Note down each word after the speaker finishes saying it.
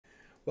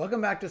Welcome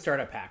back to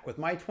Startup Hack. With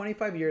my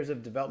 25 years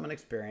of development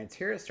experience,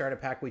 here at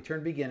Startup Hack, we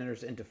turn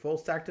beginners into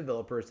full-stack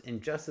developers in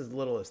just as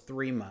little as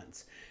 3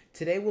 months.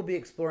 Today, we'll be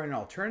exploring an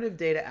alternative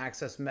data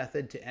access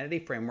method to Entity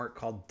Framework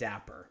called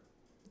Dapper.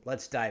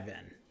 Let's dive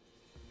in.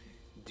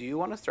 Do you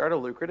want to start a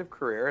lucrative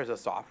career as a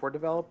software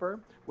developer?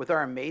 With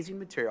our amazing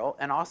material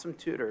and awesome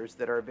tutors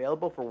that are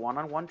available for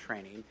one-on-one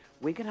training,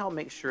 we can help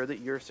make sure that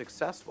you're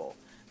successful.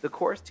 The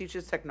course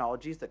teaches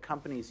technologies that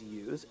companies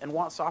use and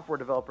want software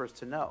developers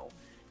to know.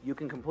 You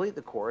can complete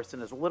the course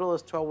in as little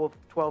as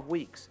 12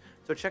 weeks,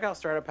 so check out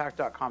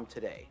startuphack.com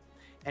today.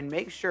 And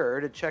make sure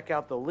to check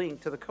out the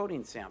link to the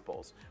coding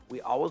samples.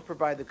 We always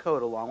provide the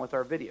code along with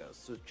our videos,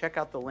 so check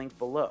out the link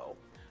below.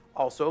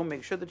 Also,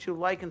 make sure that you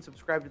like and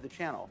subscribe to the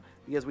channel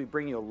because we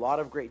bring you a lot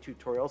of great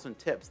tutorials and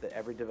tips that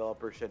every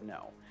developer should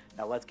know.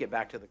 Now let's get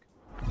back to the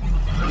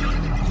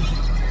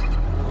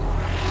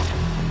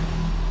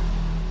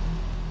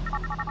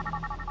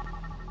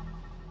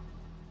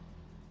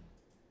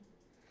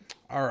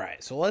All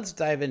right, so let's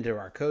dive into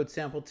our code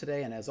sample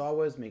today. And as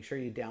always, make sure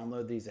you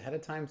download these ahead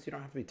of time so you don't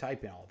have to be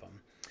typing all of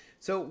them.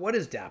 So what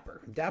is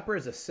Dapper? Dapper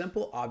is a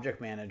simple object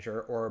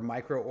manager or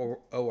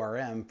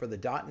micro-ORM for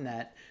the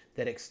 .NET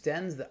that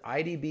extends the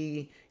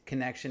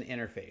IDbConnection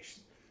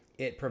interface.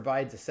 It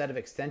provides a set of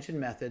extension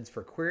methods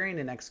for querying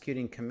and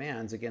executing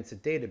commands against a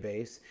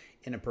database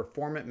in a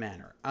performant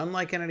manner.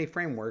 Unlike Entity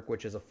Framework,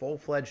 which is a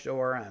full-fledged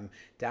ORM,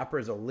 Dapper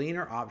is a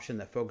leaner option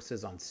that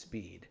focuses on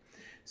speed.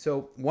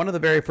 So one of the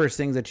very first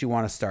things that you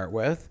want to start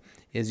with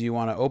is you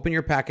want to open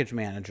your package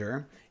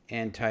manager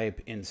and type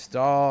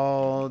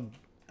install,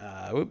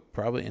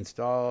 probably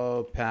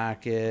install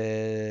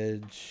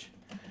package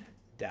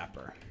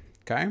Dapper.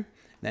 Okay,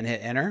 then hit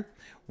enter.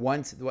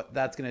 Once what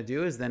that's going to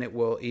do is then it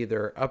will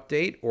either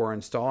update or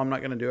install. I'm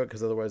not going to do it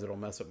because otherwise it'll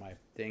mess up my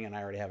thing and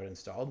I already have it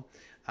installed.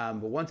 But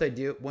once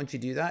you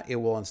do that, it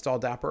will install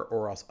Dapper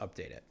or else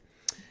update it.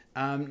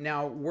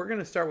 Now we're going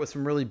to start with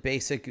some really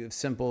basic,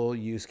 simple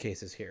use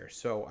cases here.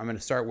 So I'm going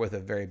to start with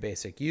a very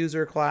basic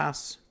user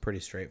class,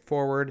 pretty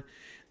straightforward.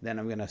 Then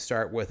I'm going to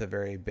start with a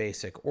very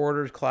basic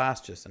ordered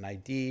class, just an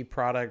ID,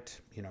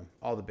 product,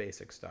 all the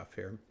basic stuff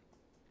here.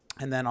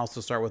 And then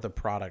also start with a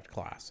product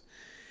class.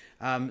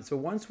 So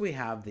once we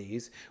have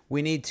these,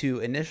 we need to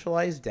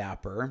initialize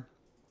Dapper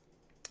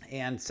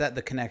and set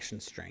the connection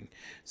string.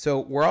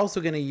 So we're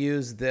also going to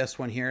use this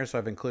one here. So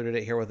I've included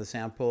it here with a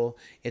sample.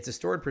 It's a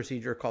stored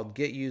procedure called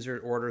get user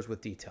orders with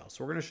details.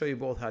 So we're going to show you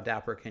both how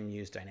Dapper can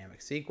use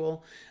dynamic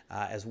SQL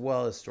as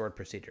well as stored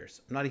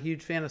procedures. I'm not a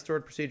huge fan of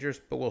stored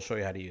procedures, but we'll show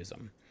you how to use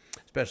them,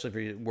 especially if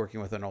you're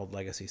working with an old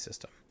legacy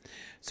system.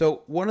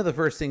 So one of the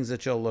first things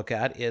that you'll look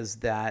at is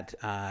that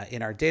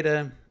in our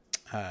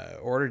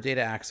order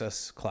data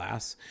access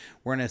class,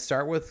 we're going to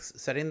start with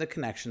setting the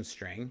connection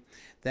string.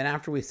 Then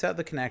after we set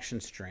the connection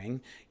string,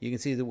 you can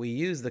see that we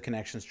use the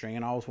connection string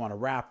and always want to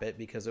wrap it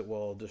because it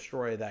will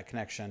destroy that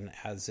connection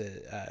as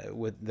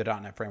with the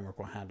 .NET Framework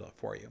will handle it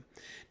for you.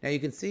 Now you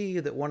can see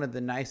that one of the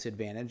nice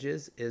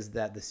advantages is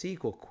that the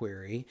SQL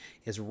query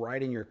is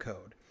right in your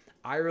code.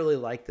 I really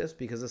like this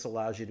because this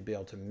allows you to be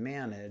able to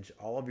manage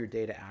all of your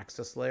data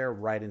access layer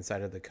right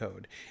inside of the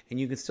code. And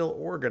you can still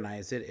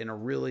organize it in a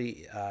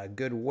really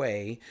good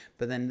way,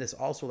 but then this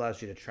also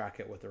allows you to track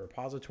it with the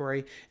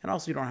repository, and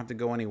also you don't have to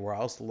go anywhere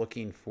else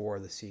looking for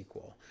the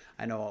SQL.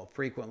 I know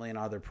frequently in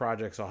other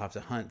projects I'll have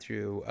to hunt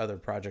through other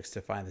projects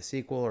to find the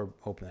SQL or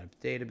open up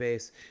the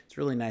database. It's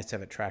really nice to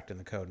have it tracked in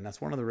the code, and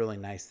that's one of the really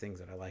nice things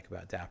that I like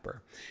about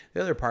Dapper.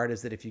 The other part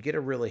is that if you get a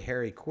really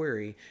hairy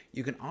query,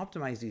 you can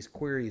optimize these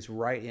queries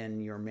right in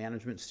your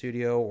management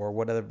studio or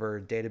whatever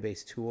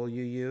database tool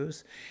you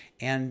use,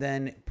 and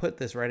then put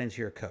this right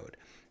into your code.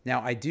 Now,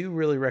 I do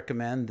really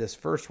recommend this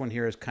first one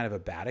here is kind of a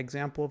bad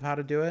example of how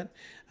to do it.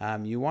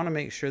 You want to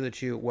make sure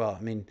that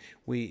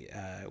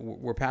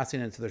we're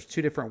passing it, so there's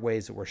two different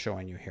ways that we're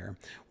showing you here.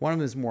 One of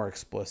them is more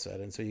explicit,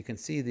 and so you can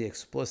see the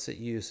explicit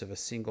use of a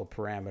single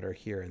parameter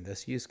here in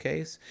this use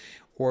case,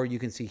 or you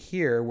can see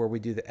here where we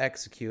do the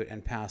execute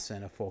and pass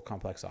in a full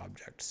complex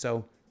object.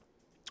 So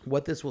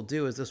what this will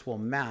do is this will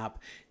map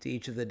to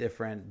each of the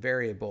different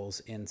variables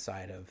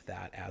inside of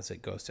that as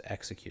it goes to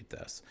execute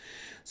this.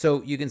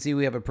 So you can see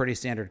we have a pretty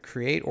standard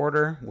create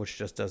order, which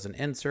just does an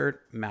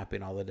insert,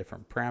 mapping all the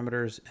different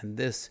parameters. And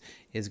this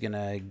is going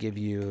to give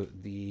you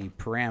the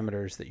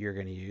parameters that you're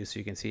going to use. So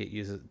you can see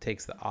it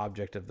takes the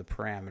object of the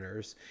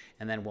parameters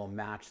and then we'll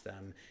match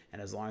them.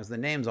 And as long as the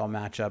names all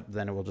match up,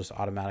 then it will just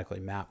automatically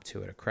map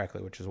to it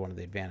correctly, which is one of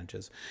the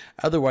advantages.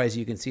 Otherwise,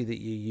 you can see that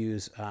you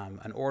use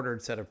an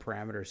ordered set of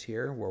parameters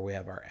here where we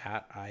have our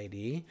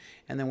 @ID,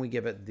 and then we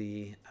give it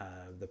the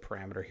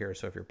parameter here,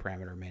 so if your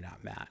parameter may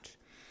not match.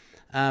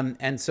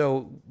 And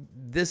so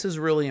this is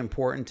really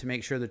important to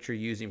make sure that you're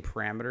using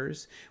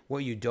parameters.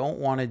 What you don't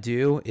want to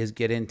do is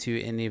get into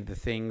any of the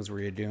things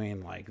where you're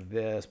doing like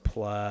this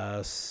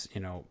plus,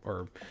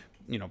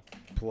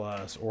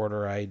 plus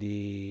order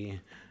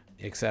ID,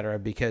 etc.,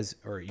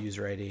 or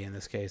user ID in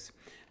this case,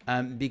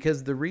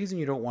 Because the reason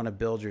you don't want to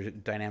build your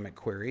dynamic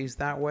queries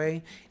that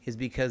way is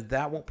because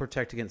that won't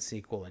protect against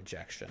SQL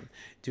injection.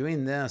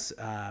 Doing this,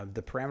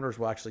 the parameters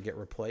will actually get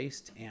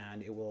replaced,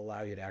 and it will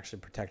allow you to actually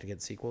protect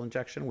against SQL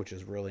injection, which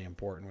is really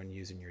important when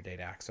using your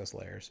data access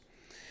layers.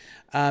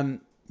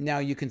 Now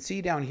you can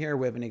see down here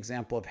we have an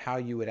example of how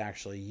you would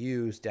actually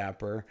use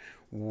Dapper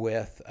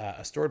with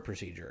a stored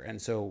procedure. And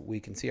so we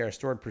can see our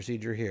stored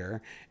procedure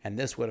here, and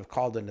this would have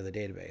called into the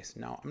database.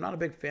 Now, I'm not a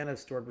big fan of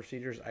stored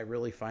procedures. I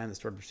really find the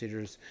stored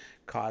procedures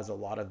cause a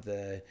lot of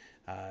the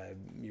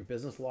your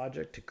business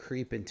logic to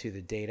creep into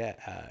the data,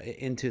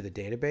 into the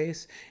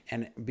database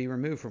and be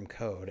removed from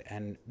code.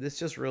 And this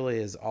just really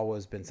has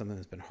always been something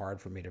that's been hard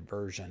for me to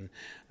version.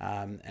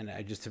 And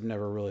I just have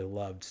never really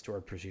loved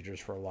stored procedures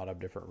for a lot of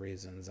different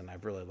reasons. And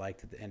I've really liked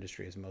that the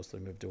industry has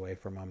mostly moved away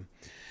from them.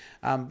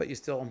 But you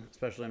still,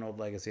 especially in old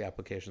legacy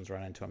applications,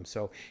 run into them.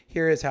 So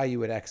here is how you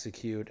would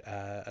execute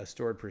a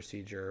stored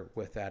procedure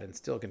with that and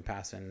still can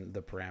pass in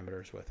the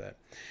parameters with it.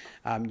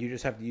 You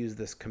just have to use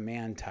this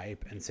command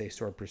type and say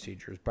stored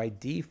procedures. By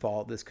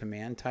default, this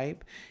command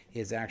type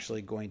is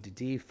actually going to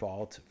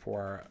default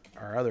for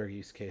our other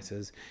use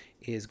cases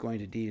is going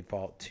to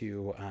default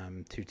to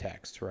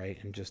text, right?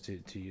 And just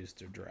to use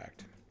to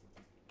direct.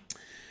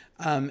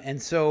 And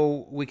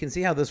so we can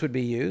see how this would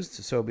be used.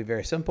 So it'll be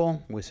very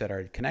simple. We set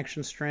our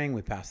connection string.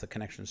 We pass the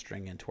connection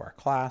string into our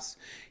class.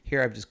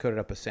 Here I've just coded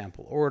up a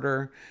sample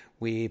order.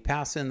 We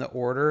pass in the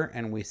order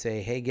and we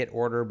say, hey, get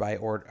order by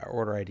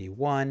order ID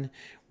 1.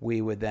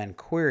 We would then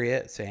query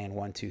it saying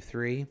 1, 2,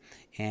 3.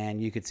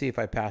 And you could see if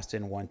I passed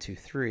in 1, 2,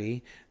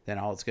 3, then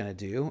all it's going to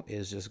do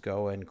is just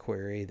go and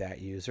query that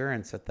user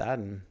and set that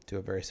and do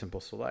a very simple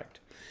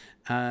select.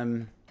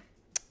 And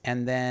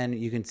then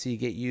you can see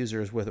get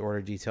users with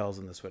order details,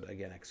 and this would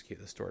again execute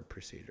the stored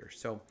procedure.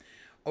 So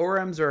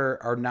ORMs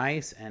are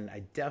nice, and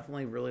I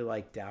definitely really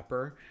like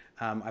Dapper.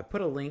 I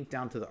put a link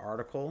down to the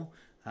article,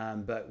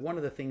 but one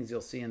of the things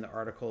you'll see in the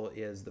article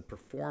is the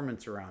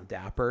performance around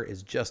Dapper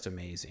is just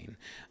amazing.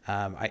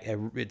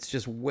 It's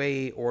just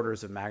way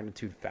orders of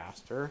magnitude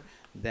faster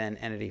than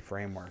Entity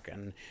Framework.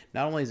 And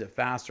not only is it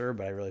faster,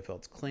 but I really feel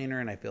it's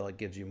cleaner and I feel it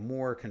gives you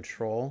more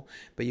control.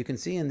 But you can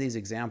see in these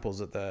examples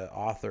that the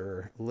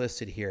author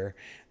listed here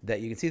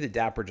that you can see that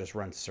Dapper just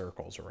runs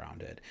circles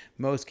around it.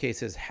 Most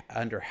cases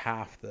under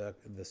half the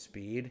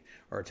speed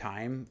or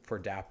time for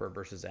Dapper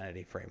versus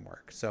Entity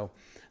Framework. So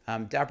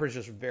Dapper is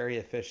just very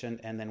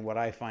efficient. And then what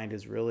I find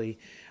is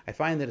I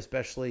find that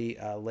especially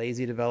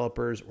lazy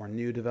developers or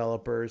new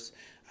developers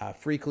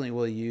frequently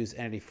will use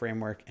Entity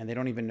Framework and they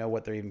don't even know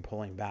what they're even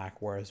pulling back.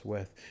 Whereas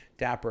with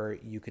Dapper,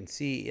 you can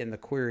see in the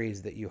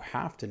queries that you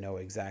have to know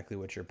exactly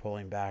what you're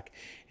pulling back,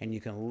 and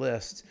you can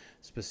list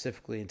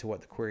specifically into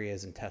what the query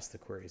is and test the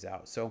queries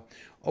out. So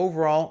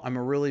overall, I'm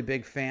a really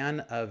big fan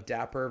of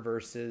Dapper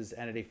versus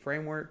Entity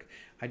Framework.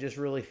 I just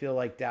really feel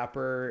like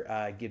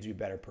Dapper gives you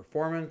better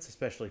performance,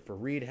 especially for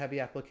read-heavy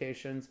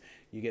applications.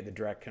 You get the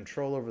direct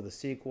control over the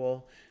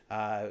SQL,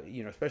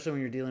 especially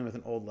when you're dealing with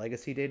an old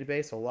legacy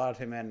database. A lot of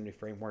time, Entity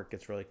Framework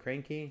gets really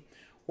cranky.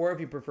 Or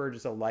if you prefer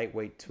just a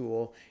lightweight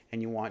tool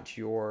and you want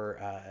your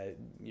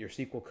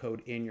SQL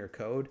code in your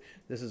code,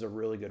 this is a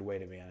really good way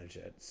to manage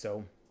it.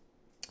 So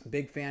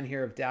big fan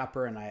here of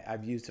Dapper, and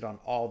I've used it on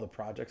all the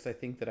projects I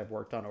think that I've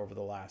worked on over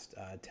the last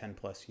 10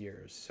 plus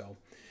years. So.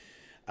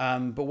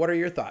 But what are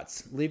your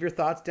thoughts? Leave your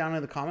thoughts down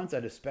in the comments.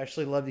 I'd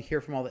especially love to hear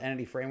from all the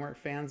Entity Framework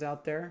fans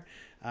out there.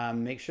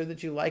 Make sure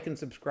that you like and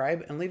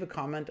subscribe and leave a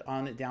comment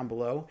on it down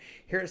below.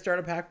 Here at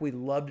Startup Hack, we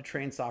love to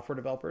train software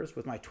developers.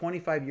 With my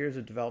 25 years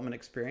of development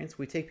experience,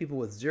 we take people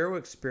with zero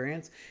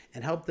experience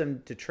and help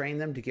them to train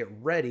them to get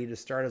ready to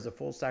start as a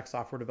full stack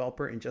software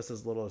developer in just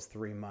as little as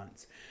 3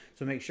 months.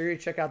 So make sure you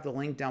check out the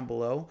link down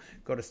below.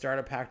 Go to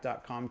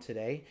startuphack.com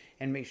today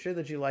and make sure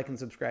that you like and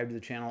subscribe to the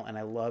channel. And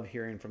I love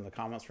hearing from the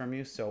comments from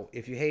you. So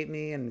if you hate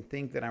me and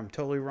think that I'm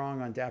totally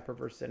wrong on Dapper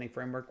versus Entity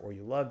Framework, or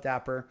you love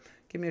Dapper,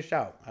 give me a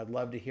shout. I'd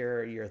love to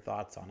hear your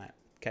thoughts on it.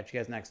 Catch you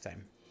guys next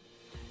time.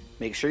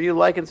 Make sure you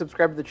like and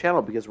subscribe to the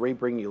channel because we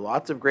bring you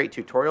lots of great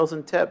tutorials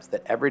and tips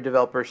that every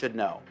developer should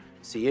know.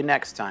 See you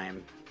next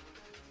time.